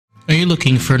Are you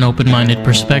looking for an open-minded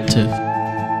perspective?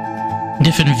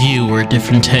 Different view or a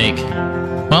different take?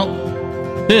 Well,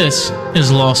 this is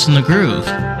Lost in the Groove,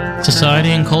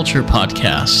 Society and Culture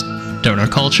podcast, donor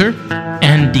culture,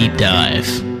 and deep dive.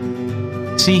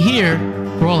 See here,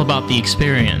 we're all about the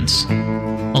experience,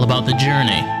 all about the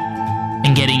journey,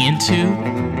 and getting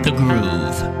into the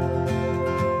groove.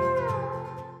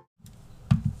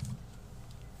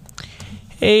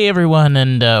 Hey everyone,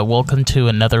 and welcome to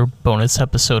another bonus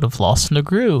episode of Lost in the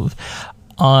Groove.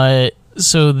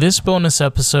 So this bonus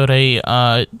episode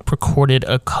I recorded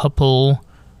a couple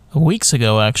of weeks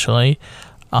ago, actually.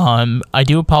 I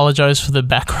do apologize for the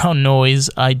background noise.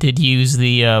 I did use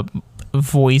the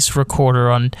voice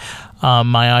recorder on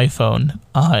my iPhone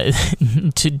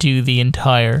to do the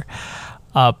entire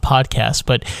podcast,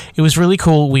 but it was really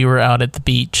cool. We were out at the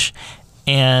beach,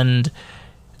 and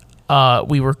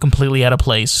we were completely out of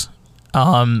place.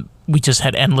 We just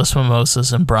had endless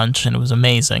mimosas and brunch, and it was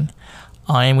amazing.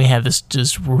 And we had this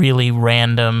just really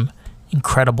random,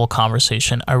 incredible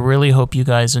conversation. I really hope you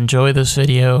guys enjoy this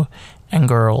video, and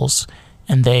girls,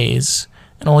 and theys,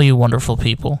 and all you wonderful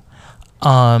people.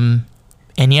 And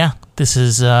yeah, this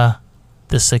is the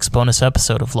 6th bonus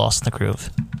episode of Lost in the Groove.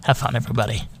 Have fun,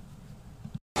 everybody.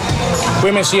 Wait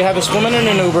a minute, so you had this woman in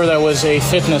an Uber that was a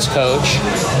fitness coach.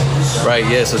 Right,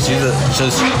 yeah, so she's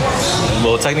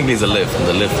well, technically it's a Lyft,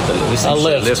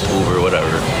 Lyft, Uber,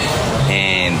 whatever.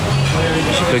 And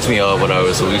she picks me up,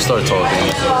 whatever, so we start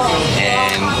talking.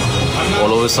 And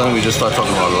all of a sudden we just start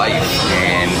talking about life.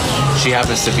 And she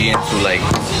happens to be into, like,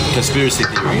 conspiracy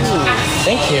theories. Ooh,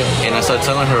 thank you. And I started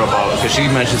telling her about, because she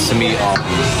mentions to me,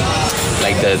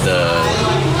 like the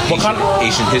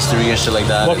Asian history and shit like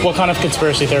that. What kind of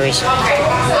conspiracy theories?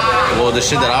 Well, the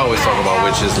shit that I always talk about,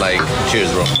 which is like,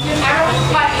 cheers, bro.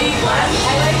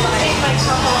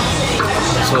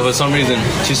 So for some reason,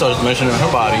 she started mentioning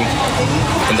her body,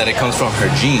 and that it comes from her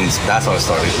genes. That's how it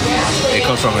started. It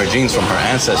comes from her genes, from her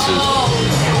ancestors.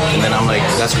 And then I'm like,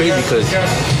 that's crazy because,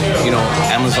 you know,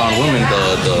 Amazon women,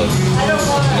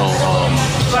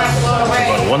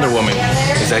 Wonder Woman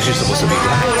is actually supposed to be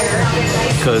black,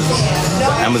 because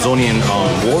the Amazonian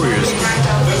warriors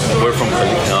were from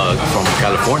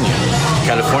California.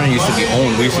 California used to be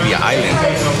owned. We used to be an island,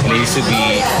 and it used to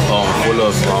be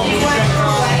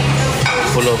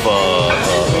full of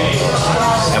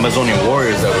Amazonian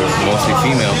warriors that were mostly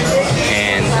female,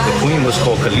 and the queen was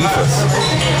called Califas.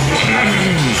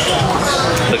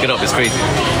 Look it up, it's crazy.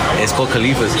 It's called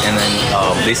Califas, and then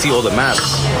they see all the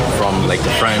maps from, like,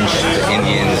 the French, the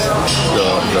Indians,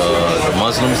 the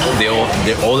Muslims.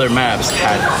 All their maps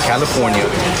had California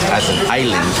as an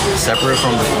island separate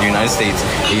from the United States.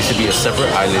 It used to be a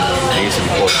separate island. It used to be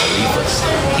called Califas.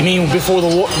 You mean before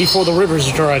the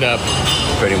rivers dried up?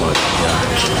 Pretty much, yeah.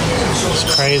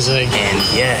 It's crazy. And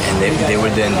yeah, and they were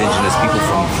the indigenous people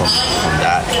from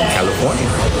California.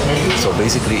 So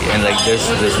basically, and like there's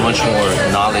much more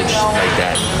knowledge like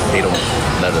that they don't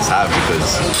let us have,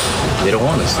 because they don't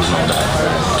want us to know that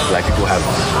black people have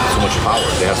so much power,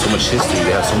 they have so much history,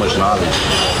 they have so much knowledge,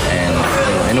 and,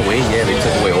 you know, in a way, yeah, they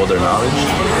took away all their knowledge,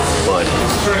 but,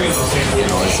 you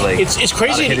know, it's like it's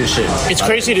crazy. Hidden shit. It's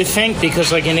crazy to think,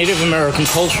 because, like, in Native American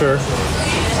culture,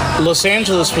 Los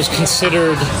Angeles was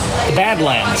considered the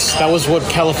Badlands. That was what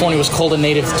California was called in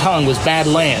native tongue, was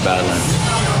Badland.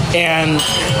 And,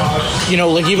 you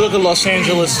know, like, you look at Los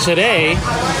Angeles today,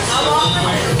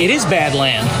 it is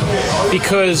Badland.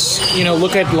 Because, you know,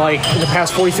 look at, like, the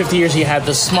past 40, 50 years, you had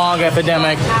the smog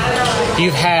epidemic,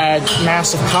 you've had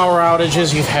massive power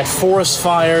outages, you've had forest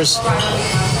fires.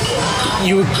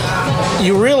 You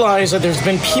realize that there's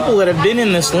been people that have been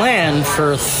in this land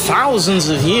for thousands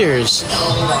of years,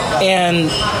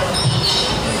 and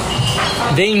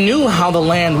they knew how the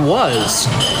land was.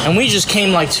 And we just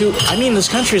came like this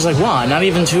country is like, what, not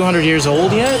even 200 years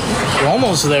old yet? We're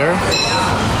almost there.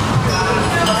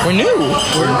 We're new.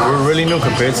 We're really new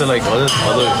compared to, like, other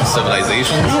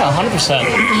civilizations. Yeah,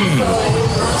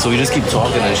 100%. So we just keep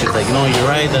talking, and she's like, you know, you're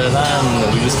right,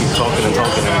 and we just keep talking.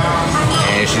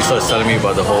 And she starts telling me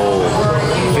about the whole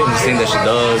fitness thing that she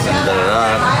does, and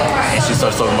and she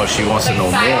starts talking about she wants to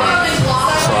know more.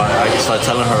 So I started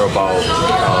telling her about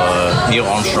Neil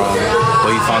Armstrong, what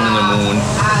he found in the moon.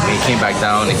 When he came back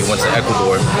down, and he went to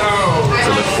Ecuador to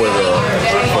look for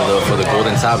the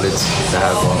golden tablets that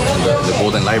have the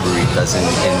golden library that's in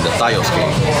the Tayos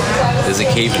Cave. There's a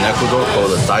cave in Ecuador called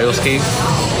the Tayos Cave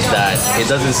that it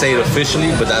doesn't say it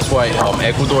officially, but that's why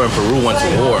Ecuador and Peru went to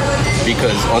war,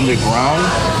 because underground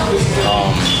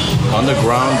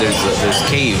there's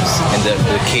caves, and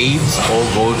the caves all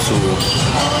go to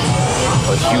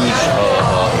a huge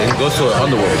it goes to an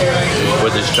underworld where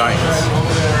there's giants.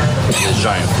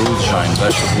 giant fruits, giant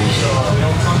vegetables.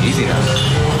 Easy now.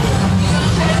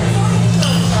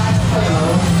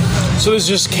 So there's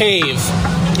this cave.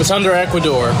 It's under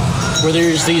Ecuador, where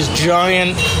there's these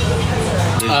giant.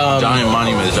 Giant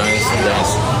monuments,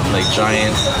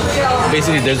 giant.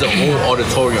 Basically, there's a whole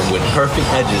auditorium with perfect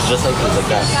edges, just like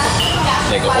that,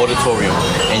 like an auditorium,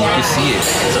 and you can see it.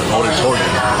 It's an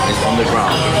auditorium. It's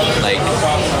underground. Like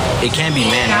it can't be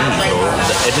man-made, bro.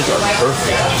 The edges are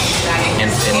perfect, and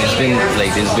there's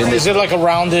been this. Is it like a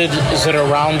rounded? Is it a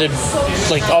rounded?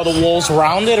 Like are the walls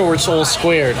rounded or it's all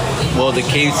squared? Well, the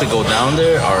caves that go down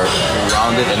there are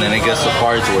rounded, and then it gets to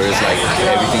parts where it's like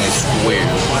everything is square.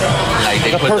 Like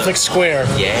they A put perfect square.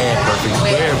 Yeah, perfect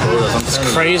square, bro. It's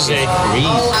crazy.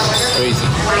 It's crazy.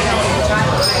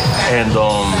 And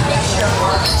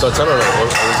so I tell her all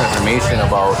this information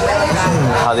about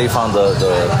how they found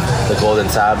the golden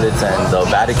tablets, and the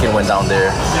Vatican went down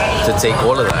there to take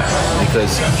all of that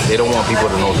because they don't want people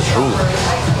to know the truth.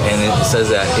 And it says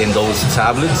that in those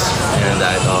tablets and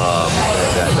that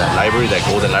library, that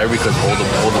golden library, because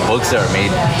all the books there are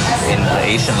made in the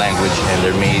Asian language and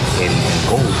they're made in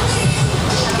gold.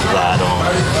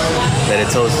 That it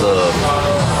tells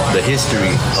the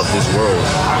history of this world,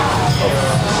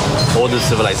 of all the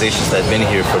civilizations that have been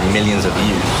here for millions of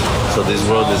years. So this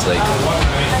world is like,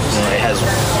 it has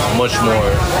much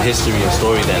more history and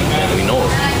story than we know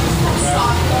of.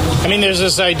 I mean, there's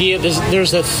this idea,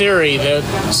 there's a theory that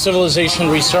civilization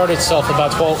restarted itself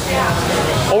about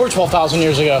over 12,000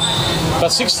 years ago,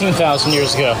 about 16,000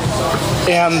 years ago.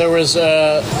 And there was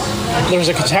a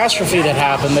catastrophe that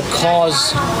happened that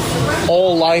caused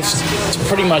all life to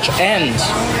pretty much end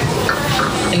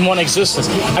in one existence.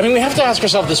 I mean, we have to ask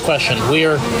ourselves this question. We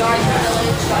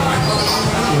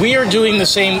are doing the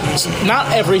same,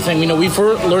 not everything, we've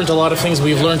learned a lot of things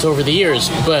we've learned over the years,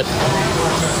 but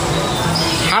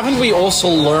haven't we also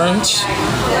learned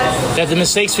that the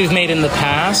mistakes we've made in the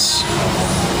past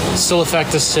still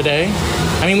affect us today?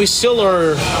 I mean, we still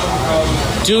are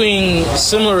doing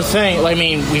similar things. I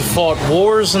mean, we've fought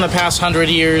wars in the past 100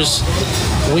 years.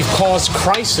 We've caused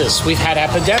crisis. We've had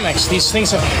epidemics. These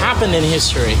things have happened in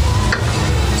history.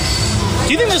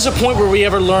 Do you think there's a point where we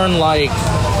ever learn,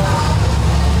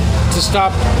 to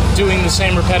stop doing the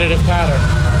same repetitive pattern?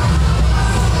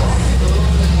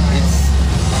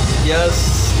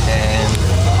 Yes, and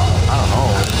I don't know.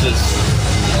 It's just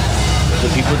the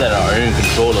people that are in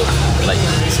control of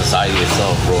society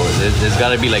itself, bro. There's got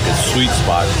to be a sweet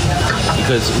spot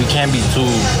because we can't be too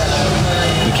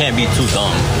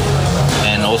dumb,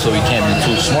 and also we can't be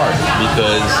too smart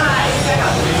because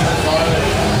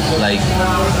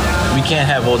we can't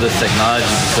have all this technology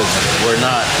because we're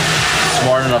not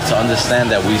smart enough to understand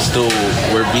that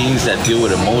we're beings that deal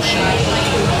with emotion.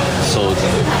 So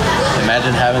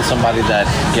imagine having somebody that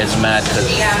gets mad because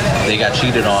they got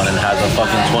cheated on and has a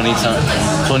fucking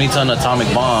 20-ton atomic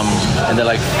bomb, and they're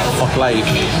like, fuck life,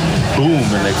 boom,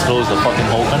 and explodes the fucking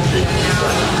whole country.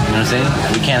 You know what I'm saying?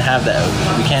 We can't have that.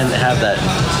 We can't have that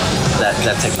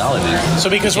technology. So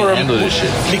because we're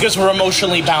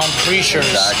emotionally bound creatures.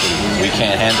 Exactly. We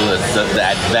can't handle the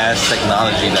advanced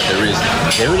technology that there is.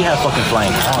 They already have fucking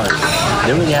flying cars.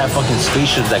 They already have fucking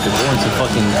spaceships that could go into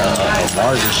fucking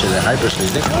Mars and shit and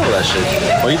hyperspace. They can all that shit.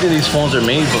 Why do you think these phones are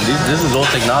made from? This is all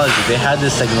technology. They had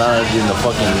this technology in the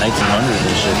fucking 1900s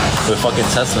and shit with fucking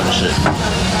Tesla and shit.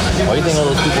 Why do you think all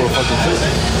those people are fucking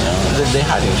crazy? They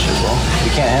hiding shit, bro. We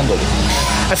can't handle it.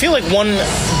 I feel like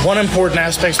one important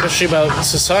aspect, especially about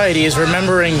society, is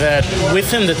remembering that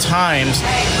within the times,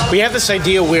 we have this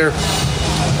idea where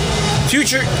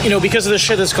future, because of the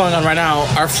shit that's going on right now,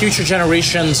 our future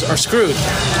generations are screwed.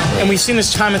 And we've seen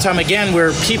this time and time again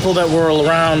where people that were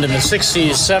around in the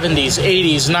 60s, 70s,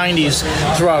 80s, 90s,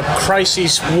 throughout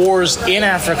crises, wars in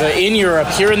Africa, in Europe,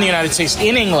 here in the United States,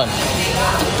 in England.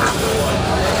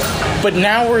 But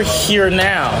now we're here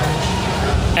now.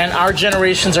 And our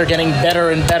generations are getting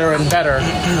better and better and better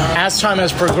as time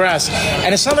has progressed.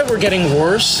 And it's not that we're getting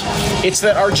worse, it's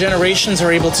that our generations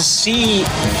are able to see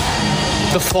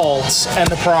the faults and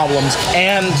the problems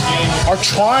and are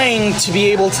trying to be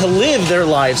able to live their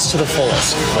lives to the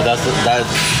fullest. But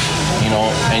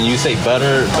and you say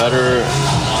better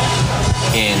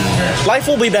in... Life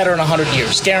will be better in 100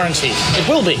 years, guaranteed. It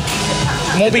will be.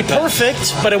 It won't be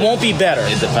perfect, but it won't be better.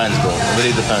 It depends, bro. It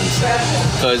really depends.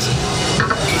 Because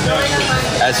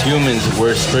as humans,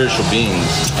 we're spiritual beings,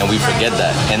 and we forget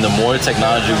that. And the more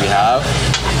technology we have,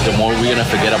 the more we're gonna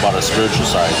forget about our spiritual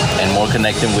side and more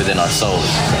connecting within ourselves.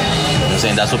 You know what I'm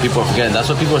saying? That's what people are forgetting. That's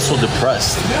why people are so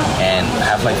depressed and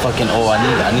have fucking, I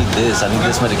need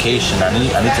this medication. I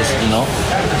need to,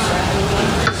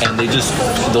 and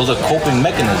those are coping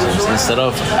mechanisms instead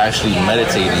of actually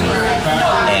meditating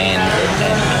and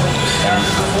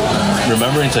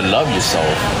remembering to love yourself,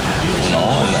 you know,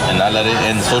 and not let it.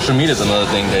 And social media is another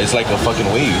thing. It's like a fucking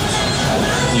wave.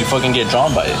 You fucking get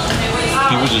drawn by it.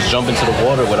 People just jump into the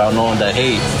water without knowing that,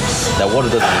 hey, that water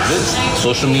doesn't exist.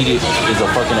 Social media is a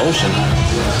fucking ocean.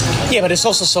 Yeah, but it's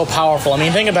also so powerful. I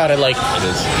mean, think about it. Like, It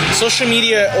is. social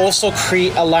media also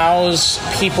allows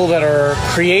people that are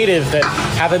creative, that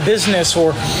have a business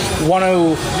or want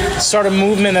to start a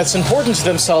movement that's important to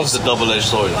themselves. It's a double-edged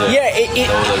sword. Yeah,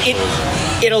 Double-edged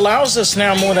sword. it allows us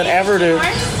now more than ever to.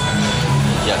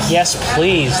 Yes. Yes,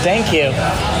 please. Thank you.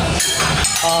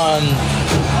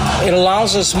 It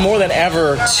allows us more than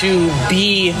ever to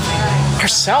be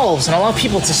ourselves and allow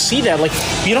people to see that. Like,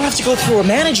 you don't have to go through a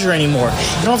manager anymore.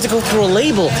 You don't have to go through a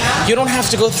label. You don't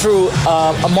have to go through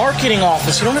a marketing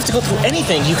office. You don't have to go through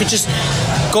anything. You could just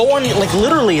go on, like,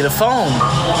 literally the phone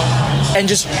and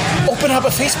just open up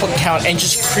a Facebook account and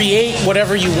just create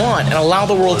whatever you want and allow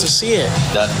the world to see it.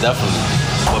 That definitely.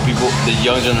 But people, the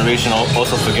young generation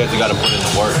also forget they gotta put in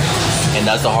the work. And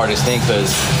that's the hardest thing,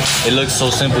 because it looks so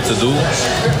simple to do,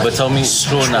 but tell me,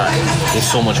 true or not,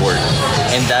 it's so much work.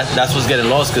 And that's what's getting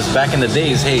lost, because back in the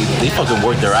days, hey, they fucking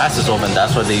worked their asses off, and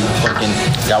that's why they fucking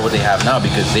got what they have now,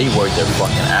 because they worked their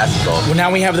fucking asses off. Well, now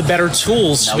we have the better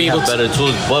tools Now to we be able have to. better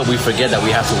tools, but we forget that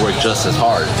we have to work just as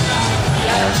hard.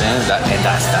 You know what I'm saying?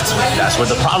 That's where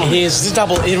the problem It is. is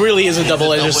double. It really is a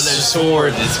double-edged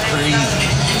sword. It's crazy.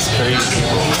 It's crazy,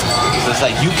 bro. So it's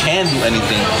like you can do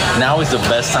anything. Now is the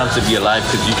best time to be alive,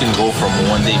 because you can go from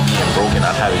one day being broke and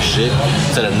not having shit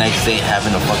to the next day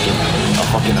having a fucking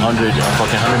 100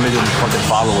 million fucking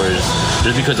followers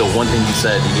just because of one thing you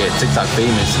said. You get TikTok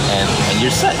famous and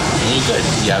you're set and you're good.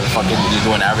 You're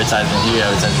doing advertising here,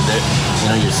 advertising there. You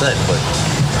know, you're set. But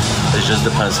it just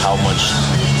depends how much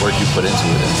work you put into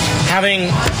it.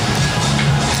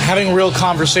 Having real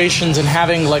conversations and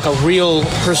having like a real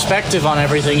perspective on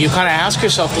everything, you kind of ask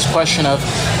yourself this question of,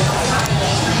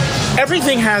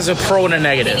 everything has a pro and a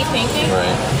negative.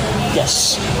 Right.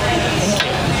 Yes.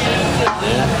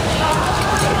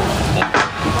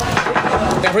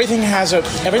 Everything has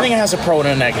a pro and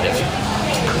a negative.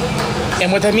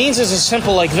 And what that means is as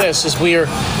simple like this, is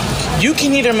you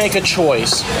can either make a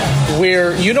choice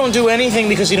where you don't do anything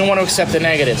because you don't want to accept the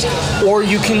negatives, or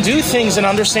you can do things and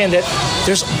understand that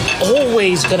there's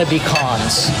always going to be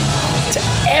cons to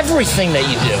everything that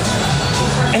you do.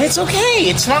 And it's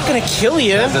okay. It's not going to kill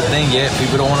you. That's the thing, yeah.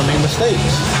 People don't want to make mistakes.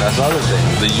 That's the other thing.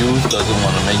 The youth doesn't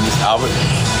want to make mistakes.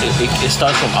 It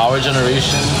starts from our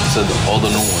generation to all the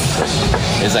new ones.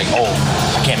 It's like, oh,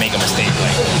 I can't make a mistake.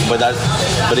 But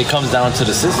it comes down to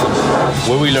the system.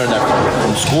 Where we learn that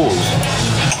from schools.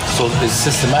 So it's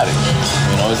systematic.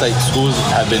 You know, it's like schools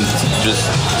have been just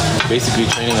basically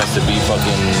training us to be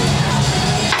fucking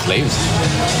slaves.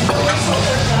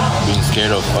 Being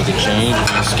scared of fucking change,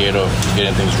 being scared of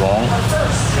getting things wrong.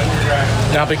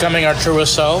 Not becoming our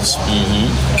truest selves. Mm-hmm.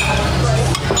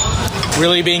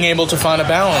 Really being able to find a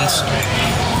balance.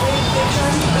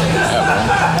 Yeah,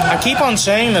 bro. I keep on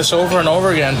saying this over and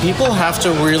over again. People have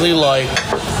to really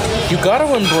you got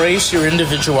to embrace your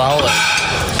individuality.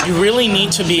 You really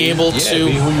need to be able to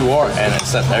be who you are and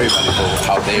accept everybody for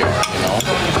how they are, you know?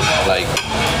 Like,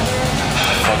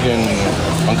 fucking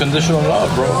unconditional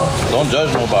love, bro. Don't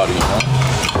judge nobody, you know?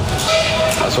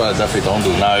 That's what I definitely don't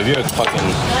do. Now, if you're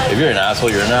an asshole,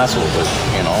 you're an asshole. But,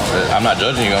 you know, I'm not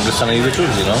judging you. I'm just telling you the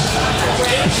truth, you know?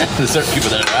 There's certain people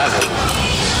that are assholes.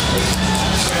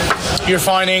 you're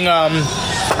finding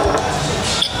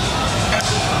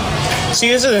see,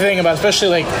 this is the thing about, especially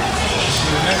like,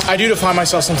 I do define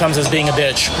myself sometimes as being a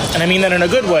bitch, and I mean that in a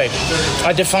good way.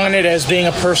 I define it as being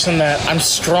a person that I'm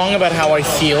strong about how I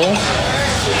feel,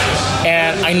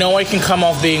 and I know I can come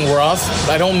off being rough.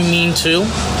 I don't mean to.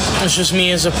 It's just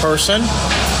me as a person,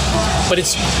 but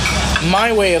it's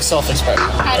my way of self-expression.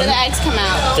 How do the eggs come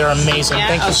out? They're amazing. Yeah?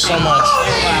 Thank you so much.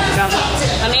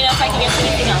 Let me know if I can get you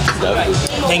anything else.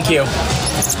 Thank you.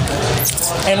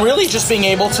 And really just being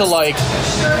able to, like,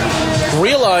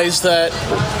 realize that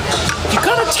you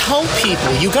gotta tell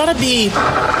people. You gotta be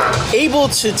able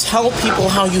to tell people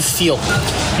how you feel.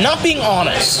 Not being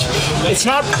honest. It's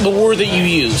not the word that you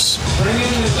use.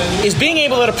 Is being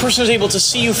able that a person is able to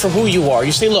see you for who you are.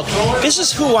 You say, look, this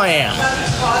is who I am.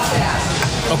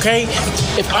 Okay?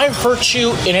 If I hurt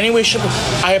you in any way, shape,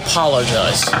 I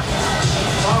apologize.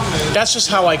 That's just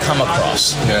how I come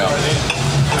across. Yeah.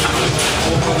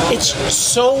 It's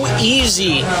so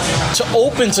easy to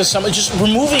open to someone, just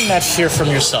removing that fear from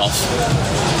yourself.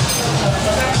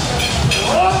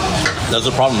 That's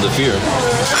the problem, the fear.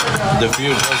 The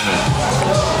fear of judgment.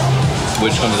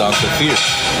 which comes down to fear.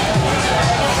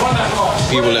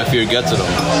 People let fear get to them.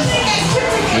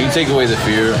 When you take away the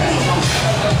fear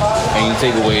and you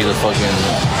take away the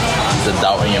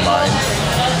doubt in your mind,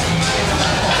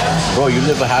 bro, you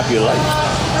live a happier life.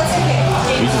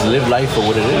 You just live life for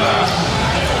what it is.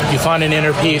 You find an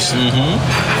inner peace.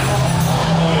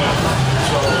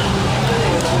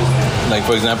 Like,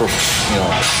 for example,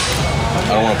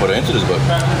 I don't want to put it into this, but,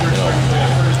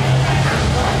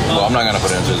 well, I'm not going to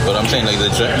put it into this, but I'm saying, like, the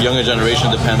younger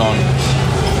generation depend on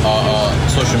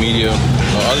social media,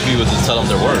 other people to tell them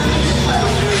their worth.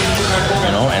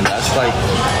 And that's, like,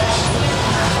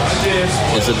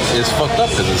 it's fucked up,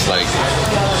 because it's like,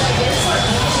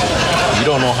 you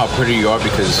don't know how pretty you are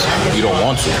because you don't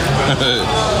want to.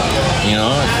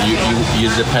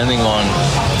 You're depending on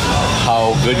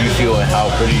how good you feel and how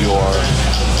pretty you are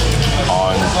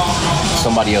on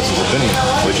somebody else's opinion,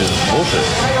 which is bullshit.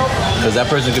 Because that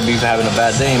person could be having a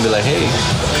bad day and be like, "Hey,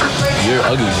 you're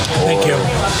ugly," or "Thank you.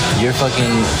 You're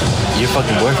fucking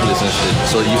worthless and shit."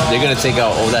 So they're gonna take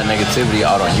out all that negativity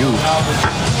out on you.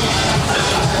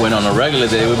 When on a regular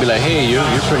day, it would be like, "Hey, you're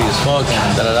pretty as fuck,"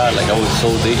 and da da da. Like, I would so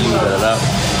date you, da da da.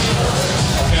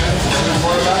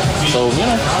 So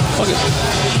fuck it.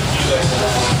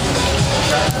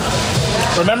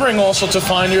 Remembering also to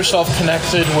find yourself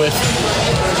connected with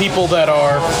people that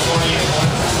are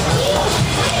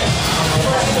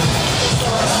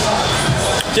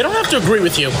they don't have to agree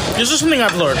with you. This is something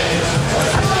I've learned.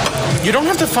 You don't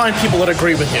have to find people that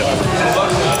agree with you.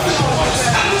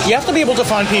 You have to be able to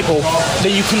find people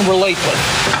that you can relate with.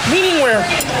 Meaning where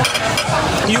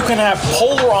you can have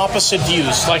polar opposite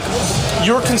views. Like,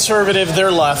 you're conservative,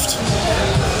 they're left.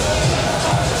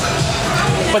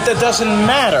 But that doesn't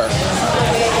matter.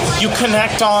 You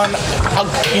connect on,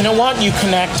 you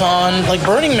connect on, like,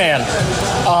 Burning Man.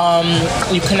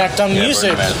 You connect on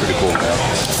music. Burning Man's pretty cool, man.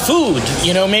 Food.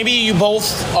 Maybe you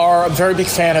both are a very big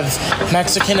fan of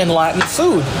Mexican and Latin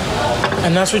food.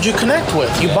 And that's what you connect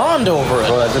with. You bond over it.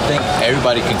 Bro, that's the thing.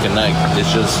 Everybody can connect.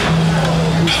 It's just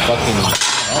fucking,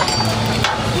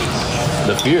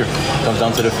 the fear. It comes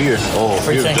down to the fear. Oh,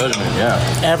 Everything. Fear of judgment, yeah.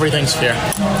 Everything's fear.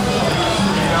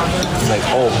 It's like,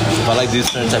 if I like these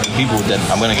certain type of people, then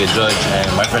I'm gonna get judged,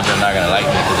 and my friends are not gonna like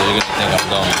me because they're gonna think I'm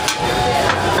dumb.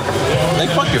 Like,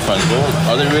 fuck your friends, bro.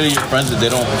 Are they really your friends if they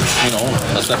don't,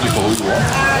 accept you for who you are?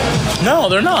 No,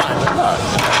 they're not. They're not.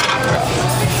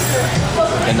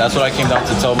 And that's what I came down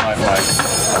to tell my girl.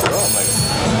 I'm like,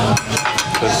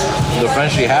 because the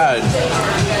friends she had,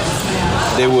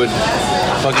 they would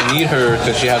fucking need her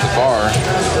because she has a car,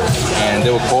 and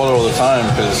they would call her all the time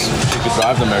because she could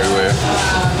drive them everywhere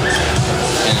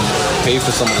and pay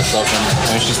for some of the stuff.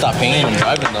 And when she stopped paying and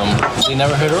driving them, they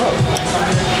never hit her up.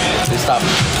 They stopped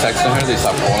texting her, they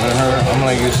stopped calling her. I'm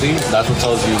like, you see, that's what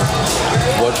tells you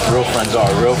what real friends are.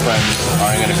 Real friends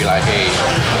aren't gonna be like, hey,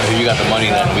 if you got the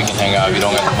money, then we can hang out. If you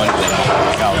don't got the money, then we can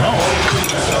hang out. No.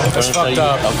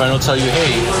 A friend will tell you,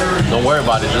 hey, don't worry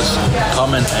about it. Just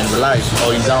come and relax.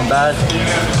 Oh, you down bad?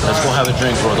 Let's go have a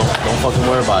drink, bro. Don't fucking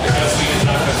worry about it.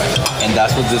 And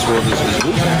that's what this world is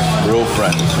losing. Real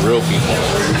friends, real people.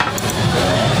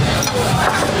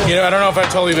 I don't know if I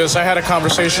told you this. I had a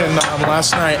conversation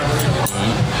last night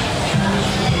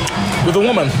with a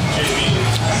woman.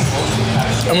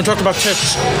 And we talked about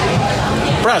tits.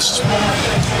 Breasts.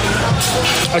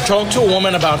 I talked to a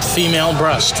woman about female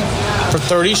breast for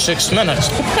 36 minutes.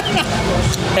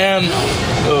 And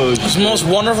it was the most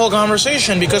wonderful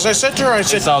conversation because I said to her, It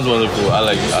sounds wonderful. I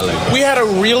like that. We had a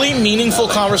really meaningful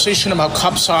conversation about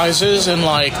cup sizes and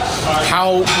like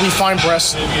how we find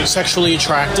breasts sexually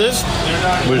attractive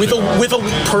with a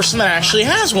person that actually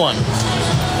has one.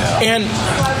 Yeah.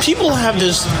 And people have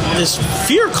this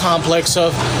fear complex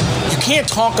of you can't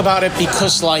talk about it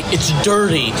because like it's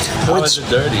dirty. How is it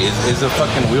dirty? It's a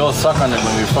fucking. We all suck on it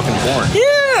when we were fucking born.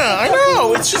 Yeah, I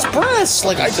know. It's just breasts.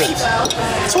 Like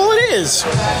that's all it is.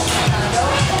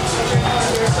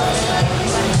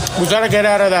 We gotta get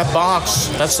out of that box.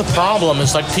 That's the problem.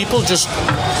 It's like people just.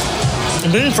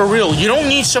 Being for real, you don't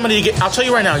need somebody to get. I'll tell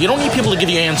you right now, you don't need people to give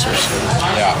you answers.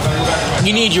 Yeah.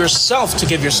 You need yourself to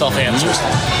give yourself answers.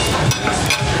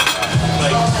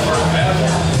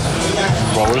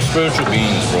 Bro, we're spiritual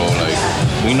beings, bro. Like,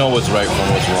 we know what's right from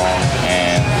what's wrong,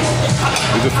 and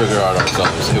we can figure out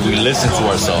ourselves if we listen to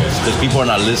ourselves. Because people are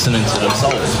not listening to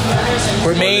themselves.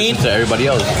 We're made to everybody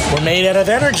else. We're made out of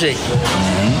energy.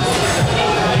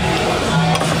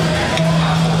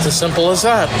 It's as simple as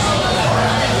that.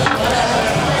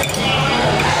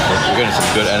 We're getting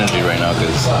some good energy right now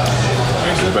because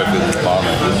this breakfast is bomb.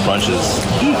 This brunch is.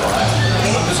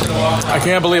 I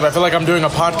can't believe I feel like I'm doing a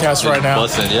podcast right now.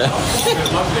 Busting, yeah.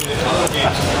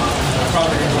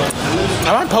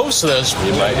 I might post this.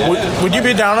 You might, yeah. Would you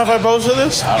be down if I posted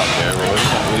this? I don't care, bro.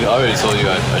 I already told you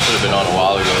I should have been on a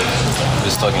while ago.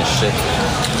 Just talking shit.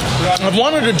 I've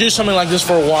wanted to do something like this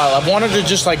for a while. I've wanted to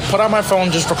just like put out my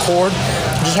phone, just record,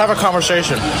 just have a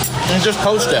conversation, and just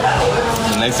post it.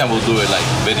 The next time we'll do it like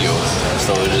videos.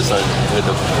 So we're just like with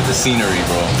the scenery,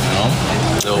 bro. You know?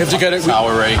 We have to get it.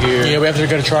 Tower right here. Yeah, we have to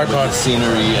get a tripod. The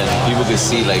scenery, and people can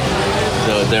see like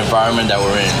the environment that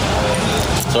we're in.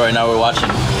 So right now we're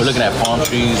looking at palm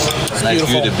trees, nice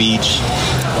view of the beach.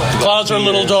 Clouds are a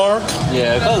little dark.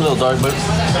 Yeah, it's a little dark, but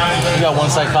you got one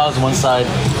side clouds, one side,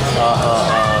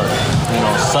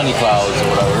 sunny clouds or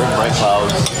whatever, bright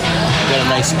clouds. You got a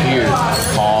nice pier,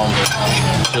 calm,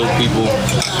 chill people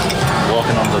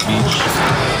walking on the beach,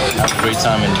 have a great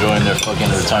time enjoying their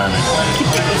fucking retirement.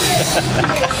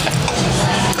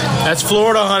 That's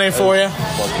Florida, honey, for you.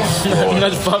 Florida.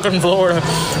 That's fucking Florida.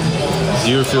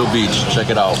 Deerfield Beach, check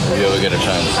it out if you ever get a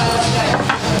chance.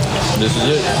 This is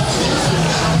it.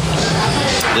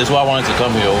 This is why I wanted to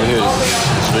come here. Over here,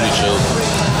 it's really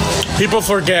chill. People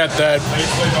forget that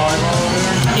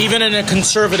even in a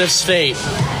conservative state,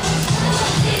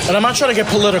 and I'm not trying to get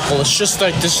political, it's just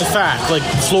like this is a fact. Like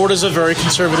Florida's a very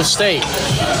conservative state.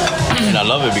 And I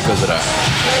love it because of that.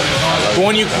 But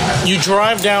when you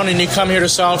drive down and you come here to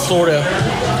South Florida,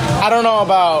 I don't know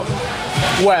about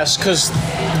West, because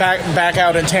back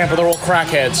out in Tampa, they're all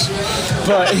crackheads.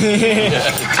 But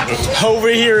over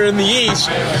here in the East,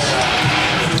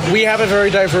 we have a very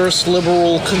diverse,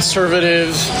 liberal,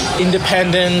 conservative,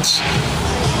 independent.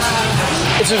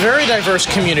 It's a very diverse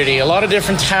community. A lot of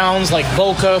different towns like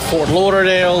Boca, Fort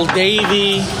Lauderdale,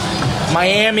 Davie,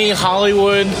 Miami,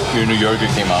 Hollywood. Your New Yorker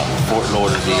came out, Fort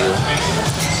Lauderdale.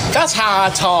 That's how I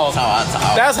talk.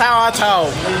 That's how I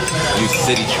talk. You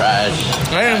city trash.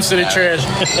 I am city trash.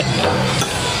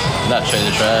 Not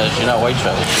city trash. You're not white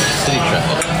trash. You're city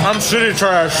trash. I'm city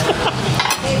trash.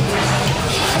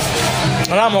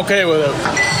 And I'm okay with it.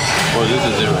 Well, this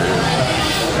is it right here.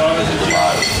 This is the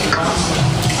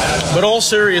vibe. But all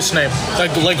seriousness,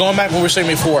 like going back to what we were saying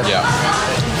before. Yeah.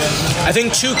 I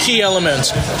think two key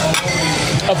elements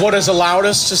of what has allowed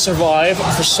us to survive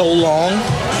for so long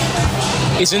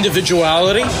is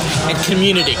individuality and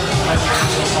community.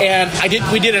 And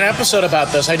we did an episode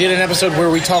about this. I did an episode where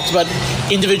we talked about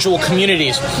individual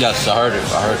communities. Yes, I heard it.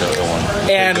 I heard the other one.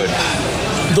 And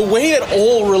the way that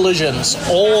all religions,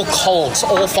 all cults,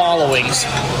 all followings,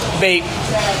 they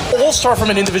all start from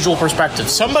an individual perspective.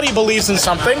 Somebody believes in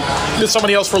something that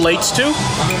somebody else relates to,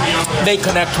 they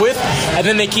connect with, and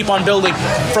then they keep on building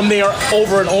from there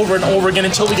over and over and over again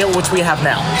until we get what we have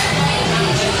now.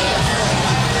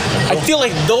 I feel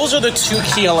like those are the two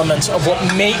key elements of what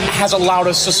has allowed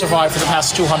us to survive for the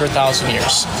past 200,000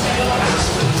 years.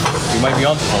 You might be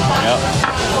onto something, yeah.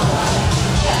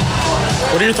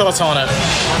 What are your thoughts on it?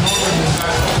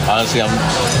 Honestly, I'm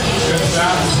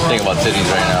thinking about titties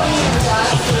right now.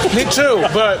 Me too,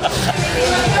 but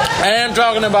I am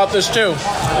talking about this too.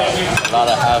 A lot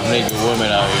of half-naked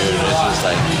women out here. It's just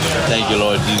like, thank you,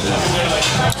 Lord Jesus.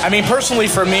 I mean, personally,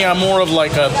 for me, I'm more of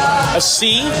like a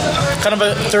C, kind of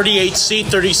a 38C,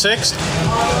 36.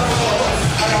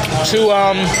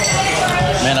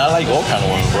 Man, I like all kind of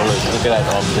women, bro. Look at that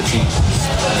petite.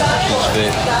 She's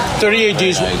fit.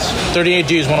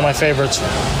 38G is one of my favorites.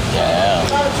 Yeah,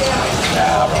 bro.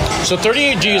 So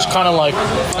 38G is kind of like,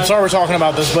 I'm sorry we're talking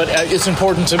about this, but it's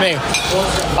important to me.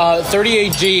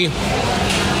 38G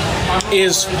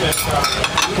is,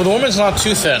 well, the woman's not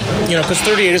too thin, because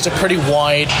 38 is a pretty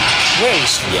wide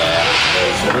waist. Yeah,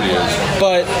 it really is.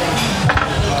 But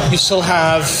you still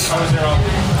have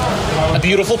a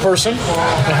beautiful person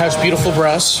that has beautiful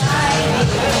breasts.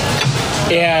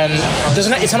 And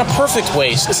it's not a perfect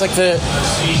waist. It's like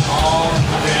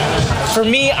for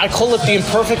me, I call it the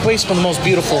imperfect waist, but the most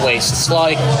beautiful waist. It's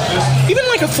like, even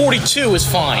like a 42 is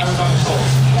fine.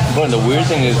 But the weird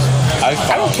thing is,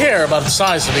 I don't care about the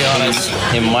size, to be honest.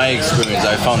 In my experience,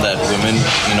 I found that women,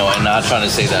 and not trying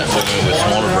to say that women with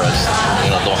smaller breasts,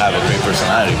 don't have a great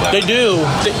personality, but they do.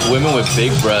 Women with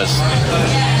big breasts,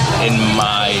 in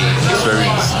my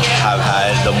experience, have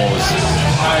had the most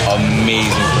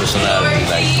amazing personality.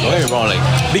 Like, don't get me wrong,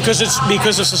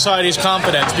 because of society's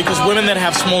confidence. Because women that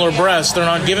have smaller breasts, they're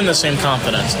not given the same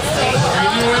confidence.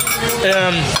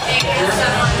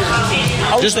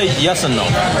 I'll just say yes and no.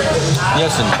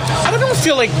 Yes and no. I don't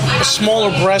feel like a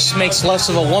smaller breast makes less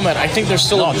of a woman. I think there's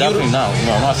still a definitely not.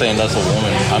 No, I'm not saying less of a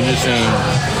woman. I'm just saying,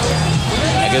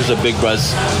 I guess a big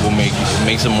breast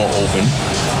makes them more open,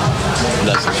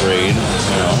 less afraid.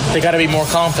 They got to be more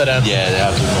confident. Yeah, they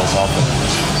have to be more confident.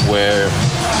 Where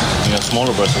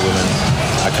smaller breasted women,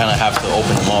 I kind of have to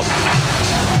open them up.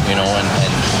 you know, and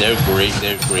they're great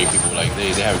people. Like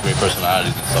they have great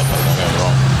personalities and stuff. Like, don't get me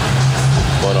wrong.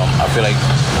 But I feel like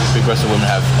aggressive women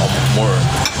have more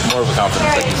of a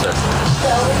confidence, like you said,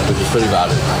 which is pretty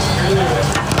valid.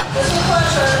 But,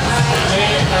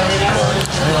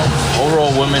 you know,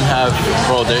 overall, women have,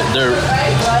 bro, they're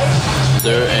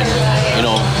and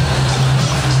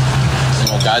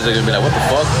guys are gonna be like, what the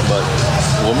fuck? But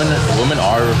women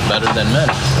are better than men.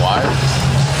 Why?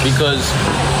 Because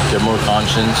they're more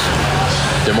conscious,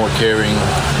 they're more caring,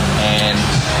 and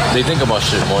they think about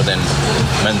shit more than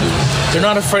men do. They're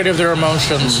not afraid of their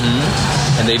emotions.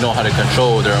 Mm-hmm. And they know how to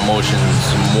control their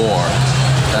emotions more.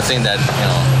 Not saying that,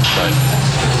 but...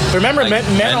 Remember, like,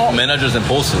 men are just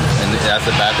impulsive, and that's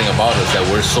the bad thing about us, that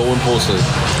we're so impulsive.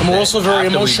 And we're also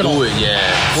very emotional. We do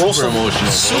it, super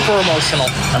emotional. Super emotional.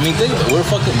 I mean, think about it,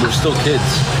 we're still kids.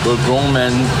 We're grown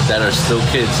men that are still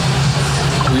kids.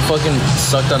 We fucking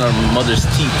sucked on our mother's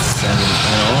teeth, and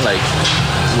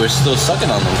we're still sucking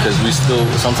on them because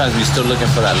sometimes we still looking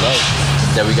for that love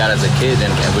that we got as a kid,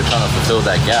 and we're trying to fulfill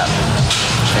that gap.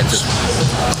 And just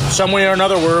some way or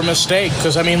another, we're a mistake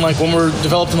because when we're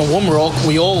developed in the womb,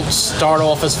 we all start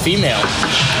off as female,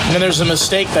 and then there's a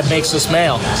mistake that makes us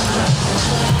male.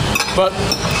 But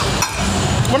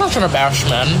we're not trying to bash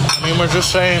men. We're just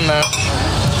saying that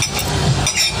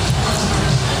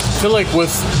I feel like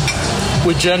with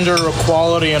gender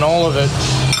equality and all of it,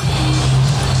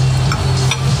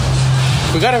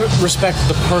 we gotta respect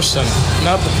the person,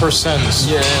 not the persons.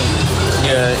 Yeah,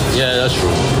 that's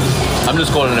true. I'm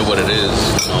just calling it what it is.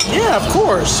 Yeah, of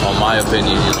course. On my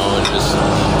opinion, it's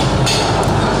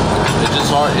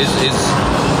just hard.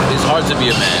 It's hard to be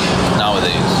a man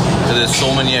nowadays because there's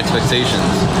so many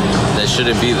expectations that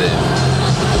shouldn't be there.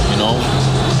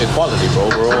 Equality, bro.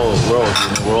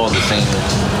 We're all the same.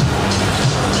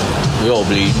 We all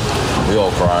bleed. We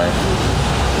all cry.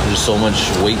 There's so much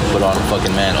weight put on a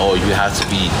fucking man. Oh, you have to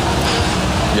be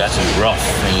rough,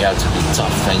 and you have to be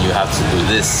tough, and you have to do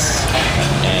this,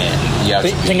 and you have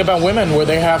to think about women where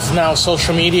they have now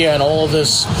social media and all of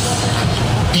this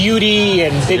beauty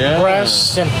and big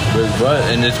breasts and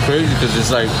it's crazy because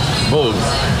it's like, bro,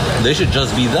 they should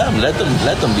just be them. Let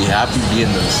them be happy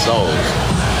being themselves.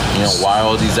 Why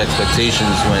all these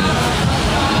expectations when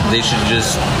they should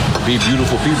just be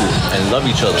beautiful people and love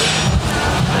each other?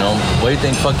 What do you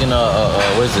think fucking,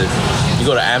 what is it? You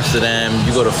go to Amsterdam,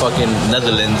 you go to fucking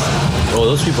Netherlands. Oh,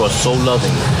 those people are so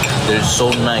loving. They're so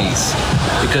nice.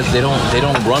 Because they don't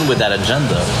run with that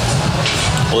agenda.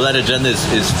 All that agenda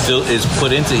is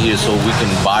put into here so we can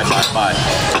buy.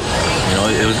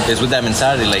 It's with that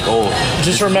mentality like,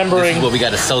 just remembering this is what we got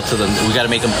to sell to them. We got to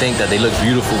make them think that they look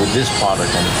beautiful with this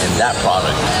product and that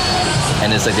product.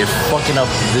 And it's like they're fucking up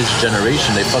this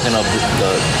generation. They're fucking up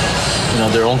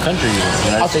their own country,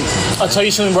 United States. I'll tell you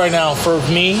something right now. For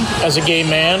me, as a gay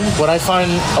man, what I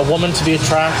find a woman to be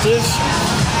attractive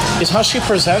is how she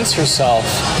presents herself.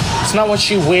 It's not what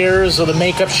she wears or the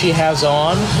makeup she has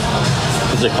on.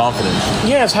 It's their confidence.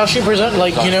 Yeah, it's how she presents.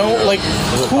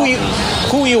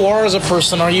 Who you are as a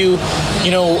person. Are you,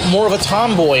 more of a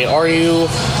tomboy? Are you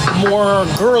more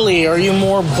girly? Are you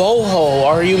more boho?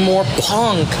 Are you more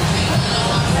punk?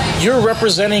 You're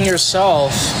representing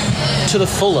yourself to the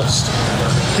fullest.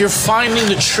 You're finding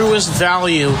the truest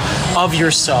value of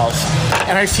yourself.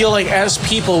 And I feel like as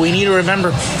people, we need to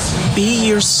remember, be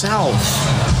yourself.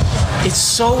 It's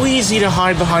so easy to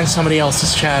hide behind somebody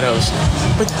else's shadows.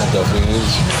 But it definitely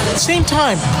is. At the same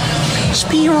time, just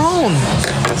be your own.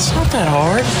 It's not that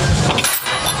hard.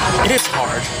 It is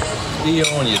hard. Be your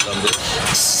own, you dumb bitch.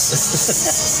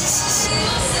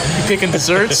 You picking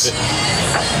desserts?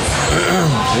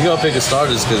 We gotta pick a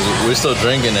starters because we're still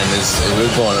drinking and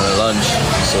we're going on lunch,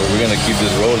 so we're gonna keep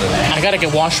this rolling. I gotta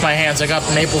wash my hands. I got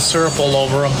maple syrup all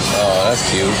over them. Oh, that's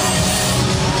cute.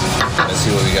 Let's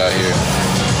see what we got here.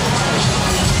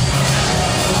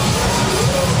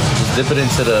 Just dip it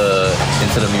into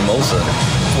the mimosa.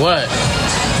 What?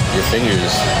 Your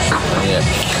fingers. Yeah.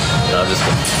 No, I'm just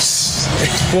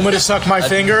kidding. Want me to suck my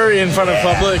finger in front of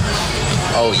public?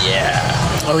 Oh yeah.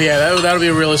 Oh yeah, that'll be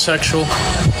really sexual.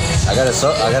 I gotta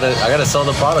sell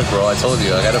the product, bro. I told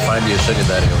you, I gotta find you a sugar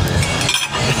daddy over here.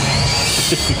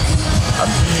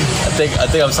 I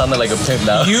think I'm sounding like a pimp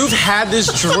now. You've had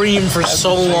this dream for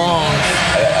so long.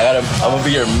 I'm gonna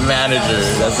be your manager.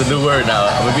 That's the new word now.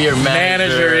 I'm gonna be your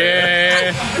manager.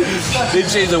 Yeah. They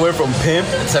changed the word from pimp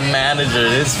to manager.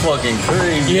 It's fucking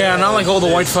crazy. Yeah, not like all the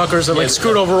white fuckers that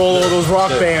screwed over all those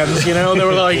rock bands. They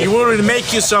were like, you wanted to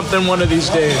make you something one of these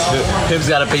days. Pimp's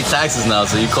gotta pay taxes now,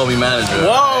 so you call me manager.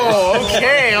 Whoa.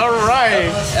 Okay. All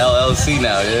right. LLC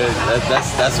now. Yeah.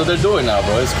 That's what they're doing now,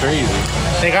 bro. It's crazy.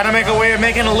 They gotta make a way of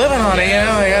making a living on it, you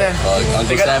know?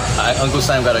 They gotta Uncle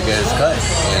Sam gotta get his cut,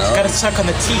 you know? gotta suck on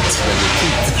the teat.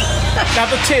 Not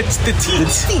the tits, the teat.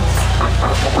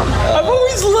 I've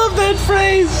always loved that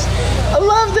phrase. I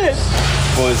loved it.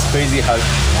 Well, it's crazy how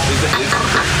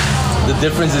the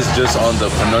difference is just on the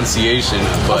pronunciation,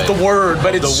 but The word,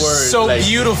 but it's the word, so like,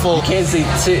 beautiful. You can't say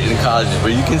tit in college,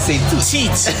 but you can say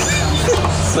teat. Teat.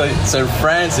 So in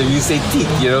France, if you say teat,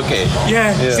 you're okay.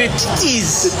 Yeah, Yeah. say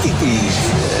titties. Titis.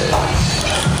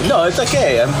 No, it's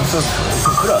okay. I'm from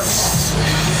France.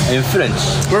 In French.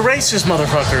 We're racist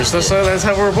motherfuckers. That's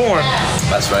how we're born.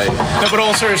 That's right. No, but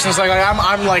all seriousness, like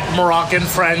I'm like Moroccan,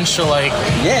 French, so like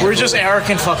Yeah, we're just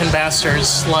arrogant fucking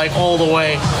bastards, like all the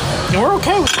way, and we're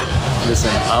okay with it.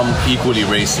 Listen, I'm equally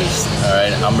racist. All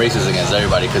right, I'm racist against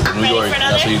everybody because in New Ready York, for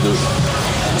that's what you do.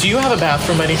 Do you have a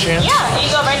bathroom by any chance? Yeah, you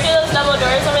go right through those double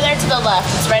doors over there to the left.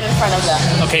 It's right in front of them.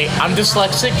 Okay, I'm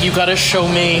dyslexic. You gotta show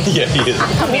me. Yeah, he is.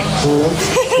 Come here.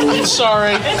 I'm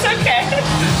sorry. It's okay.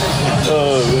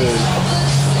 Oh man.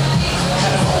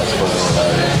 That's fucking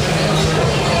hilarious.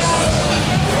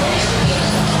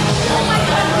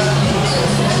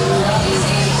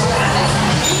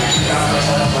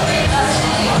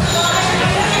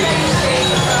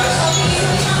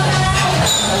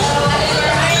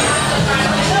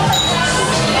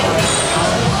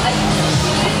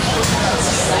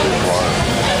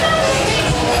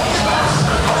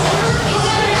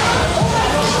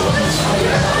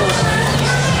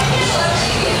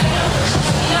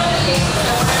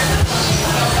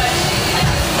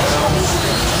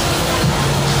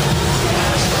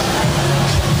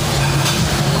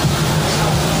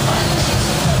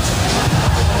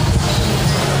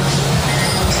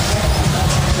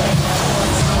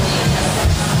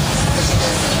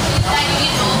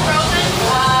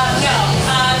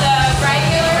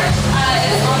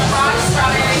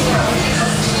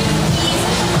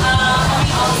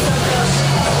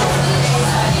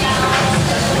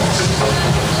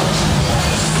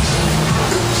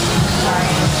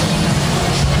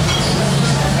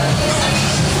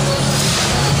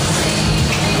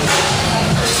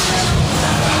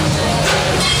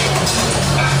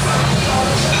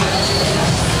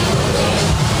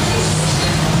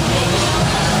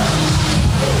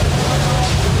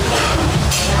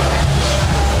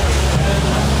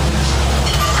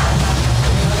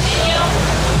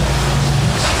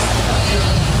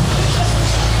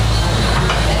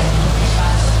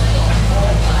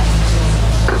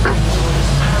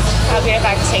 I'll be right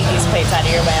back to take these plates out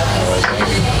of your way. All right, thank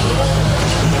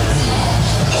you.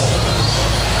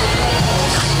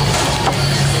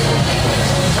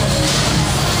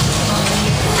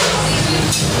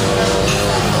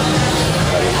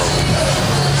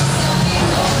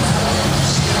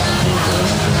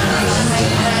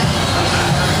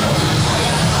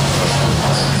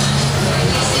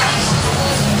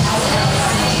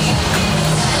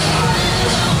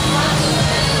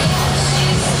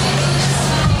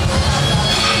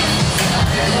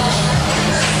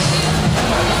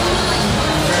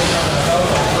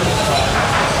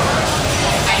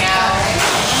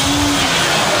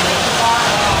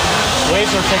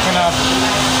 Waves are picking up.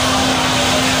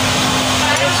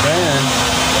 Man,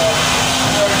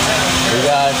 we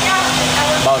got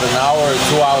about an hour,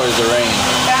 2 hours of rain.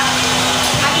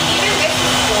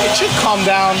 It should calm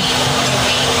down.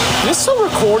 Is this still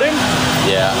recording?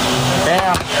 Yeah,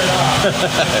 Damn.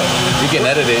 you can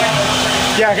edit it.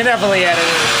 Yeah, I can definitely edit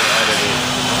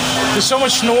it. There's so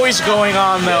much noise going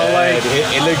on though.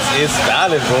 Yeah, Like, it's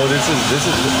valid, bro. This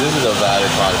is a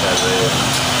valid podcast right here.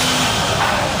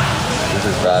 This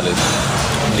is valid.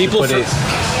 people. Put it.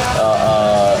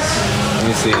 Let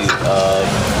me see.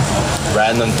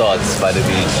 Random thoughts by the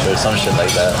beach or some shit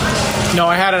like that. No,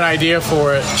 I had an idea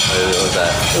for it. What was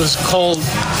that? It was called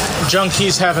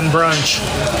Junkies Having Brunch.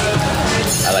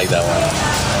 I like that one.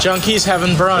 Junkies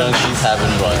Having Brunch. Junkies having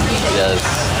brunch. Yes.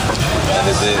 That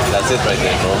is it. That's it right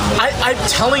there, bro. I'm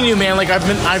telling you, man. Like I've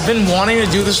been wanting to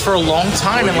do this for a long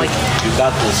time, and like You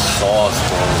got the sauce,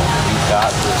 bro. You got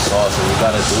the sauce, and we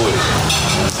gotta do it. You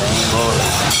know what I'm saying, bro?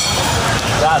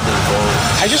 You got this, bro.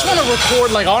 I just want to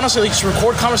record, like honestly, like, just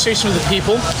record conversations with the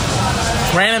people,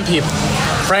 random people,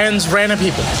 friends, random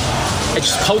people. I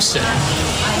just post it.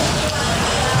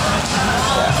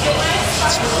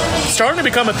 It's starting to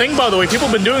become a thing, by the way. People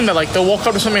have been doing that. Like they'll walk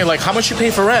up to somebody like, "How much you pay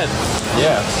for rent?"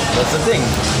 Yeah, that's the thing.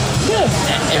 Yeah,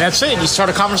 and that's it. You start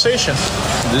a conversation.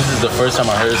 This is the first time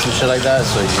I heard some shit like that,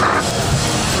 so you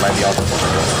might be awesome.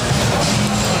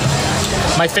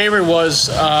 My favorite was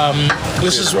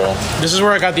this is bro. this is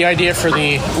where I got the idea for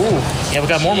the. Ooh, yeah, we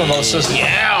got more mimosas.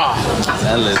 Yeah.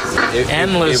 Endless.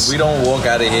 Endless. If we don't walk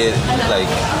out of here like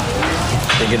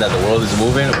thinking that the world is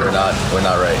moving, we're not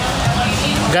right.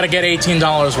 Gotta get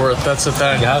 $18 worth. That's the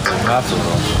thing. You have to, bro.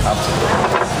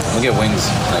 We'll get wings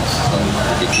next.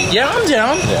 Yeah, I'm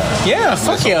down. Yeah,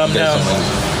 fuck yeah, I'm down.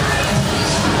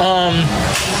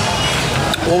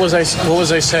 What was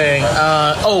I saying?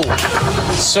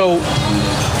 So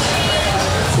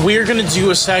we're gonna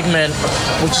do a segment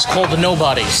which is called the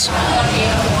Nobodies.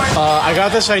 I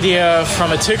got this idea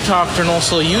from a TikToker and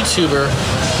also a YouTuber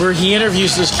where he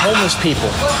interviews these homeless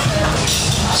people.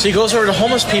 So he goes over to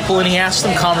homeless people and he asks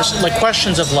them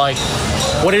questions of like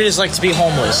what it is like to be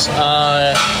homeless.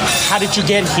 How did you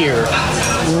get here?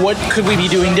 What could we be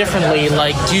doing differently?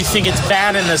 Like, do you think it's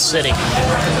bad in this city?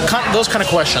 Those kind of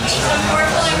questions.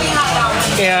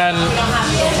 And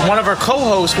one of our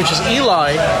co-hosts, which is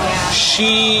Eli,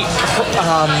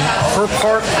 her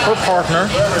partner,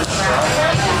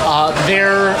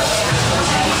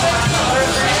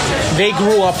 they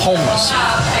grew up homeless.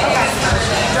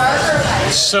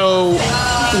 So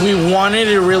we wanted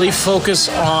to really focus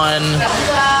on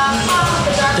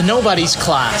the nobodies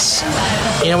class.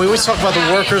 You know, we always talk about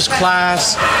the workers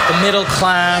class, the middle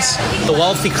class, the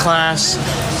wealthy class,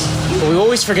 but we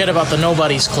always forget about the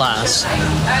nobodies class.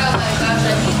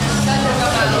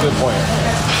 Good point.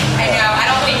 I know. I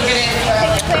don't think it is.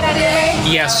 Plate out of your way?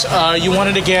 Yes, you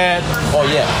wanted to get... Oh,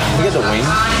 yeah. We get the wings.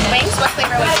 Wings? What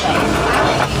flavor would you like?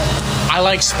 I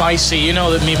like spicy. You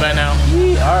know that me by now.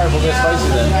 All right, we'll get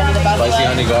spicy then. Spicy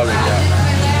honey garlic,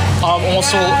 yeah.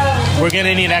 Also, we're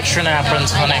gonna need extra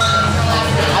napkins, honey.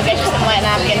 I'll get you some white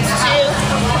napkins too.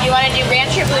 You want to do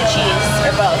ranch or blue cheese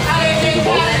or both? Do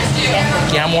both?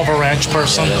 Yeah, I'm more of a ranch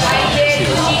person. Mix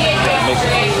it.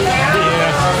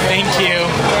 Yeah, thank you.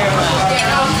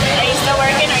 Are you still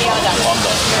working or are you all done? I'm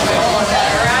done.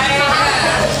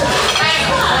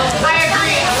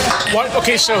 What?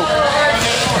 Okay, so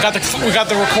we got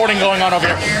the recording going on over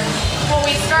here. Well,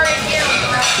 we started here.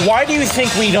 Why do you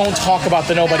think we don't talk about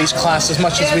the nobodies class as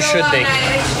much as we should be?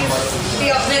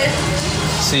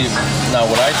 See, now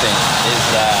what I think is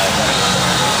that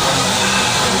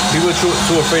people are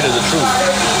too afraid of the truth.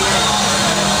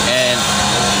 And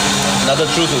not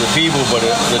the truth of the people, but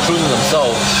the truth of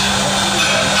themselves.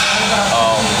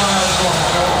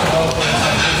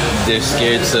 They're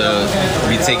scared to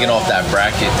be taken off that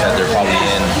bracket that they're probably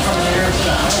in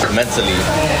mentally,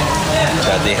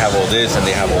 that they have all this and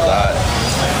they have all that,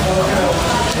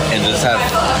 and just have,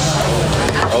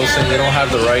 I would say they don't have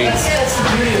the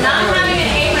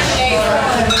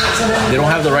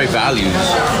right values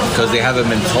because they haven't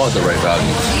been taught the right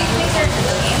values.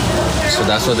 So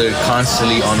that's why they're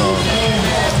constantly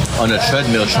on a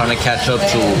treadmill trying to catch up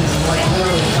to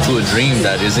a dream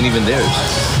that isn't even theirs.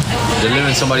 They're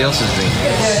living somebody else's dream.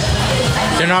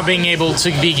 They're not being able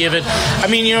to be given. I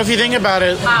mean, you know, if you think about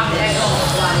it,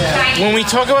 when we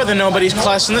talk about the nobodies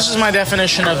class, and this is my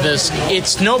definition of this,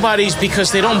 it's nobodies because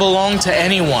they don't belong to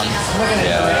anyone.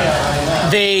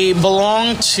 Yeah. They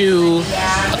belong to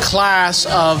a class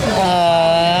of,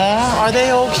 are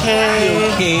they okay?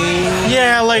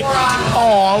 Yeah, like,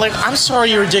 like, I'm sorry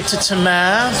you're addicted to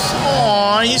meth.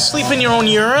 You sleep in your own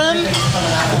urine?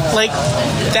 Like,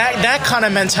 that kind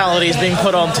of mentality is being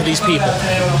put onto these people.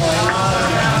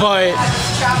 But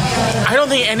I don't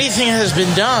think anything has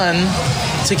been done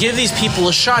to give these people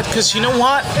a shot, because you know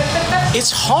what?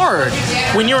 It's hard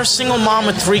when you're a single mom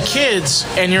with 3 kids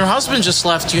and your husband just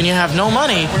left you and you have no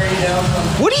money.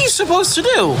 What are you supposed to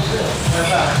do?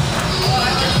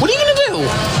 What are you going to do?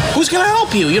 Who's going to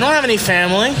help you? You don't have any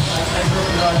family.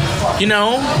 You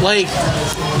know, like,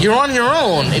 you're on your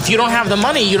own. If you don't have the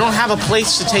money, you don't have a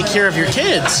place to take care of your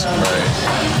kids.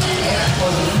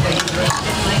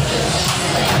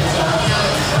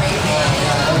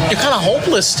 You're kind of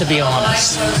hopeless, to be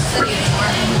honest.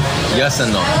 Yes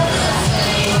and no.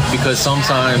 Because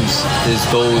sometimes it's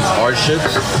those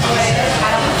hardships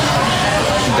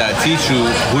that teach you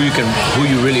who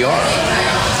you really are.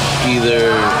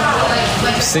 Either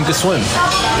sink or swim,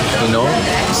 you know?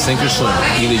 Sink or swim.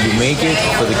 Either you make it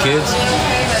for the kids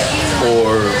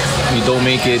or you don't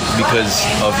make it because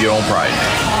of your own pride.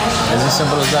 It's as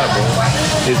simple as that, bro.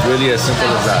 It's really as simple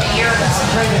as that.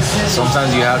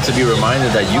 Sometimes you have to be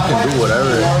reminded that you can do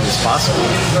whatever is possible.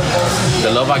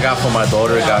 The love I got for my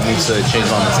daughter got me to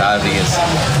change my mentality.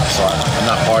 So I'm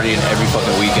not partying every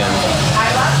fucking weekend.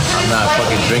 I'm not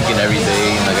fucking drinking every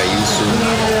day like I used to.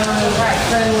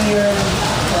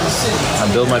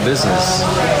 I build my business.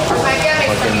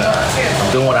 I'm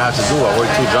doing what I have to do. I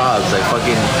work 2 jobs. I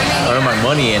fucking earn my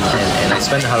money and I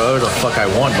spend it however the fuck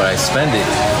I want, but I spend it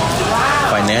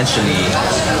financially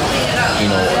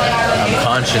I'm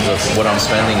conscious of what I'm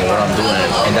spending and what I'm doing,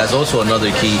 and that's also another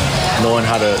key. Knowing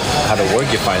how to work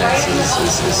your finances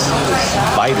is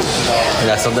vital, and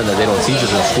that's something that they don't teach us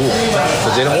in school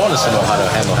because they don't want us to know how to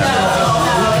handle money.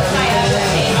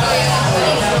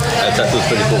 That tattoo's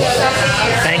pretty cool.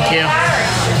 Thank you.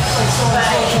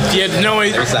 Yeah, no,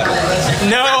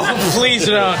 no, please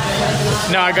don't.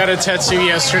 No, I got a tattoo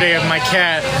yesterday of my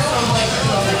cat.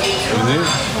 Mm-hmm.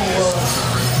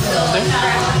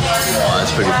 Oh,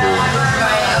 that's pretty cool.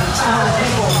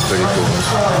 Pretty cool.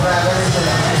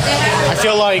 I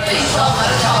feel like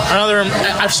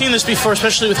I've seen this before,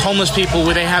 especially with homeless people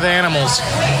where they have animals.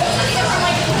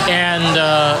 And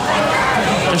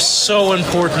they're so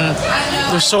important.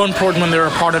 They're so important when they're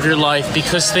a part of your life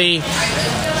because they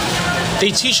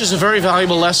teach us a very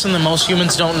valuable lesson that most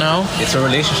humans don't know. It's a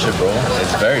relationship, bro.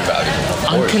 It's very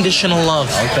valuable. Unconditional love.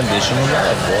 Unconditional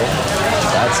love, bro.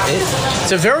 That's it.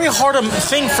 It's a very hard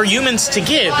thing for humans to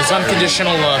give, is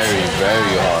unconditional love. Very,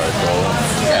 very hard, bro.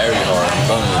 Very hard.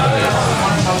 Very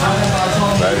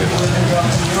hard. Very hard.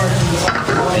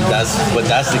 And that's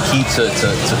the key to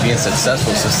being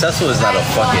successful. Successful is not a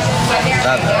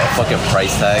fucking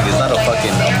price tag. It's not a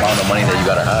fucking amount of money that you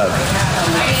gotta have.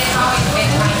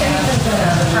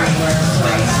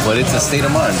 But it's a state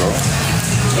of mind, bro.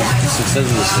 Success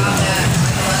is a state of mind.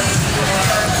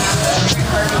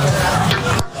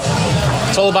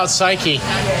 It's all about psyche.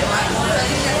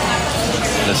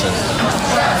 Listen,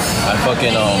 I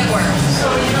fucking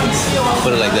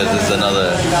put it like this. This is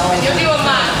another,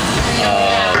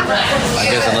 I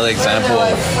guess another example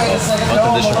of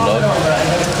unconditional love.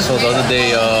 So the other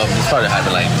day, this probably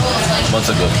happened like months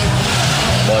ago,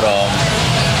 but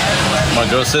my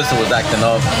girl's sister was acting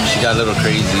up. She got a little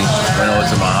crazy. Ran over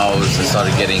to my house and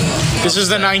started getting. This is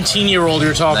the 19-year-old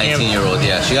you're talking about. 19-year-old,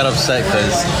 yeah. She got upset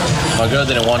because my girl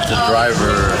didn't want to drive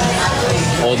her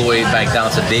all the way back down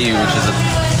to Davie, which is a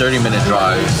 30-minute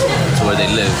drive to where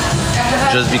they live,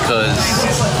 just because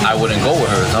I wouldn't go with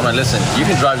her. So I'm like, listen, you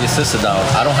can drive your sister down.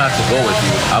 I don't have to go with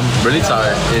you. I'm really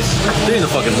tired. It's 3 in the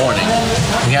fucking morning.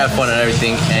 We had fun and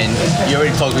everything, and you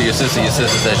already talked with your sister. Your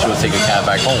sister said she would take a cab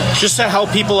back home. Just to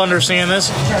help people understand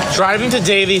this, driving to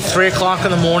Davie 3 o'clock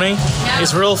in the morning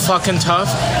is real fucking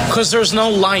tough because there's no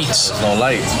lights. There's no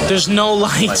lights. There's no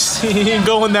lights. You're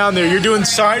going down there. You're doing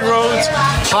side roads,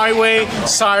 highway,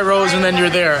 side roads, and then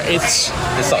you're there. It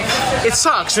sucks. It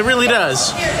sucks. It really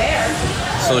does.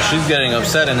 So she's getting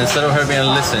upset, and instead of her being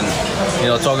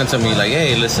talking to me like,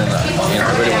 hey, listen, I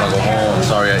really want to go home.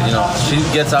 Sorry, she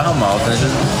gets out her mouth and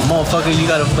says, motherfucker, you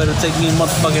better take me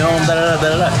motherfucking home. Da da da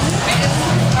da da.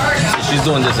 She's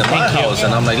doing this in my house,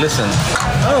 and I'm like, listen,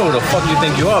 I don't know who the fuck you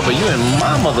think you are, but you in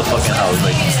my motherfucking house.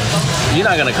 Like, you're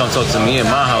not gonna come talk to me in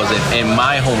my house, in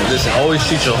my home. Listen, always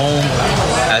treat your home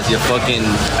as your fucking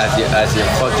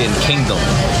kingdom.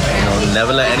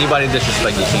 Never let anybody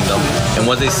disrespect your kingdom. And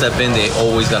once they step in, they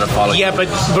always gotta follow. Yeah, but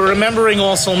remembering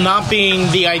also not being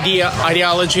the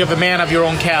ideology of a man of your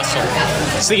own castle.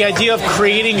 It's the idea of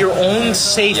creating your own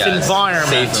safe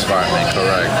environment. Safe environment,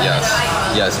 correct?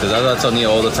 Yes, because I tell Nia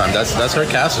all the time. That's her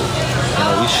castle.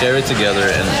 We share it together,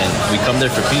 and we come there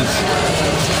for peace.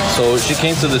 So she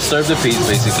came to disturb the peace,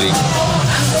 basically.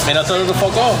 And I told her to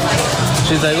fuck off.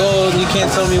 She's like, oh, you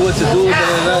can't tell me what to do.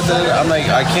 I'm like,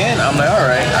 I can. I'm like, all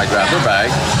right. I grabbed her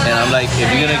bag, and I'm like, if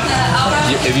you're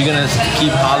gonna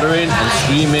keep hollering and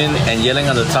screaming and yelling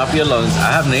on the top of your lungs,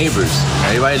 I have neighbors.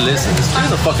 Everybody listens. It's 3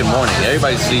 in the fucking morning.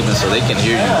 Everybody's sleeping, so they can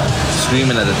hear you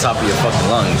screaming at the top of your fucking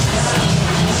lungs.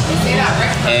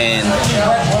 And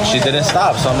she didn't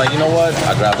stop, so I'm like, you know what?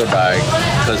 I grabbed her bag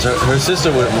because her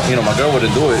sister would, my girl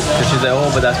wouldn't do it because she's like,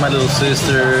 oh, but that's my little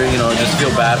sister, just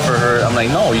feel bad for her. I'm like,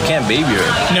 no, you can't baby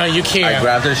her. No, you can't. I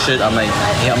grabbed her shit. I'm like,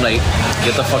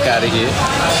 get the fuck out of here.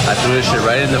 I threw her shit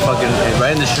right in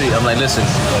the street. I'm like, listen,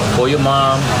 call your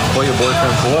mom, call your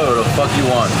boyfriend, whoever the fuck you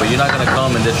want, but you're not gonna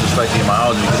come and disrespect me in my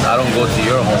house because I don't go to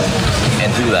your home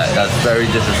and do that. That's very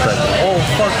disrespectful. Oh,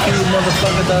 fuck you,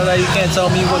 motherfucker, you can't tell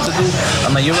me what to do.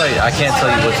 I'm like, you're right, I can't tell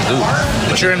you what to do.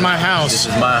 But you're in my house. This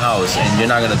is my house, and you're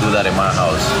not gonna do that in my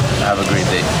house. Have a great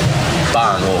day.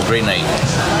 Bang, well, great night.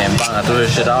 And bang, I threw her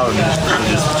shit out, and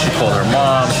she called her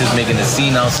mom. She was making a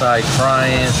scene outside,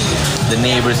 crying. The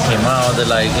neighbors came out, they're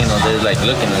like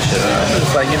looking and shit.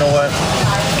 It's like, you know what?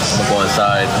 I'm gonna go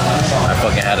inside. I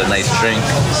fucking had a nice drink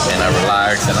and I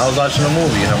relaxed and I was watching a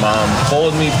movie. Her mom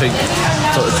called me,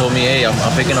 told me, hey, I'm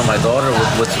picking up my daughter.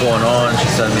 What's going on?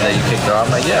 She's telling me that you kicked her out.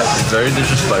 I'm like, yeah, it's very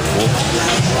disrespectful,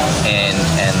 and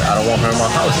I don't want her in my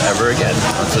house ever again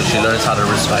until she learns how to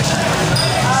respect me.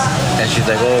 And she's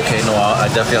like, oh, okay, no, I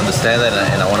definitely understand that,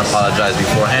 and I want to apologize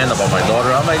beforehand about my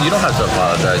daughter. I'm like, you don't have to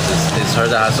apologize. It's her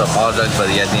that has to apologize, but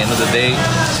at the end of the day,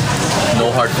 no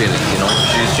hard feelings, you know?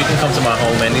 She can come to my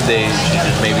home any day.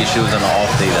 Maybe she was on an off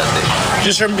day that day.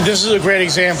 Just remember, this is a great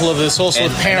example of this also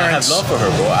with parents. And I have love for her,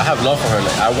 bro. I have love for her.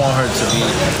 Like, I want her to be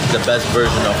the best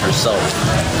version of herself,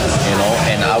 you know?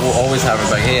 And I will always have her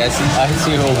like, hey, I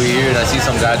see her over here, and I see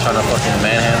some guy trying to fucking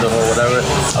manhandle her or whatever.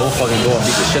 I will fucking go and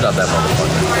beat the shit out of that motherfucker,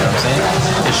 you know what I'm saying?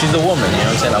 If she's a woman, you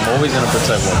know what I'm saying? I'm always gonna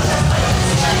protect women.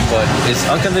 But it's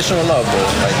unconditional love, bro.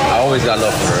 Like, I always got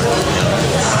love for her, you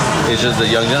know? It's just the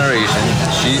young generation.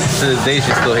 To this day,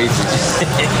 she still hates me.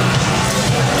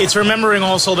 It's remembering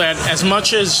also that as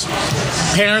much as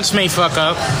parents may fuck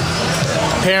up,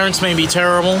 parents may be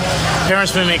terrible,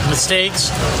 parents may make mistakes,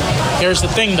 here's the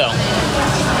thing though.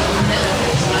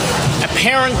 A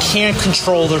parent can't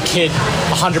control their kid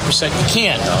 100%. You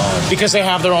can't. Because they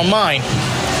have their own mind.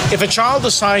 If a child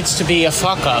decides to be a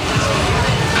fuck up,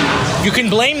 you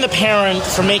can blame the parent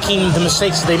for making the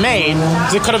mistakes that they made.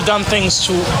 They could have done things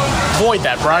to avoid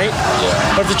that, right?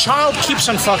 Yeah. But if the child keeps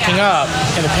on fucking up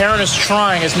and the parent is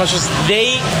trying as much as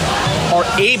they are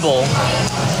able,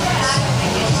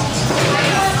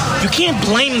 you can't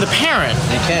blame the parent.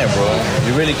 You can't, bro.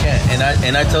 You really can't.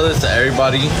 And I tell this to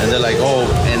everybody, and they're like, oh,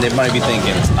 and they might be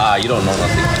thinking, you don't know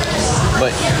nothing.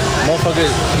 But,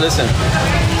 motherfuckers, listen.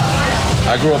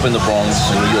 I grew up in the Bronx,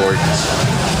 in New York,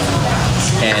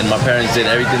 and my parents did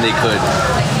everything they could.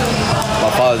 My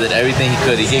father did everything he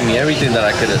could. He gave me everything that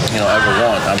I could, ever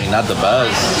want. I mean, not the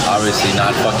best, obviously,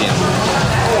 not fucking,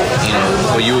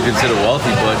 what you would consider wealthy,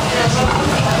 but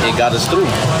it got us through.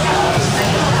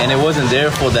 And it wasn't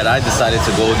therefore that I decided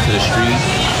to go to the street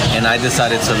and I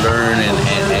decided to learn and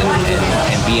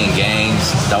be in gangs.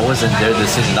 That wasn't their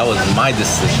decision. That was my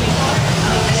decision.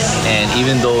 And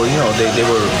even though,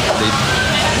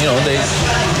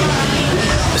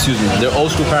 they're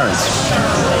old school parents.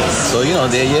 So,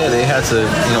 they had to,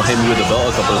 hit me with the belt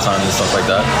a couple of times and stuff like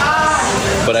that.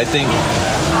 But I think,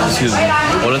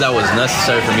 all of that was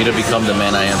necessary for me to become the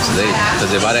man I am today.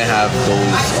 Because if I didn't have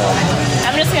those...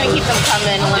 I'm just going to keep them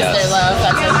coming once Yes. they're low, if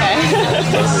that's okay.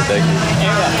 Thank you.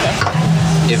 You're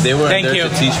welcome. If they weren't there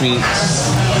to teach me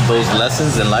those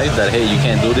lessons in life that, hey, you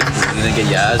can't do this, you're going to get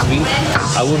your ass beat,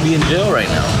 I would be in jail right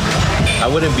now. I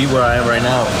wouldn't be where I am right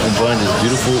now, enjoying these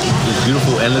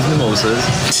beautiful endless mimosas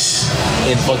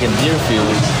in fucking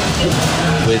Deerfield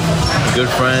with good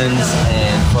friends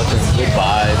and fucking good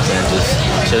vibes and just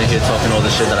chilling here talking all the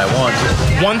shit that I want.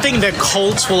 One thing that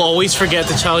cults will always forget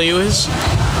to tell you is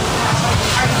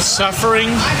suffering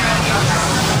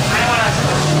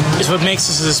is what makes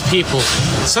us as people.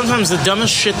 Sometimes the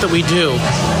dumbest shit that we do,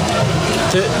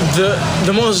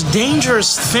 the most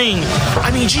dangerous thing,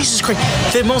 I mean, Jesus Christ,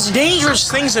 the most dangerous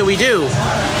things that we do,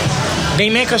 they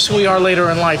make us who we are later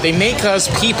in life. They make us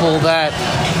people that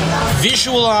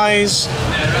visualize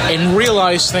and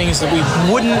realize things that we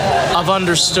wouldn't have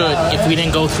understood if we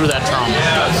didn't go through that trauma.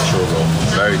 That's true, bro.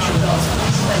 Very true.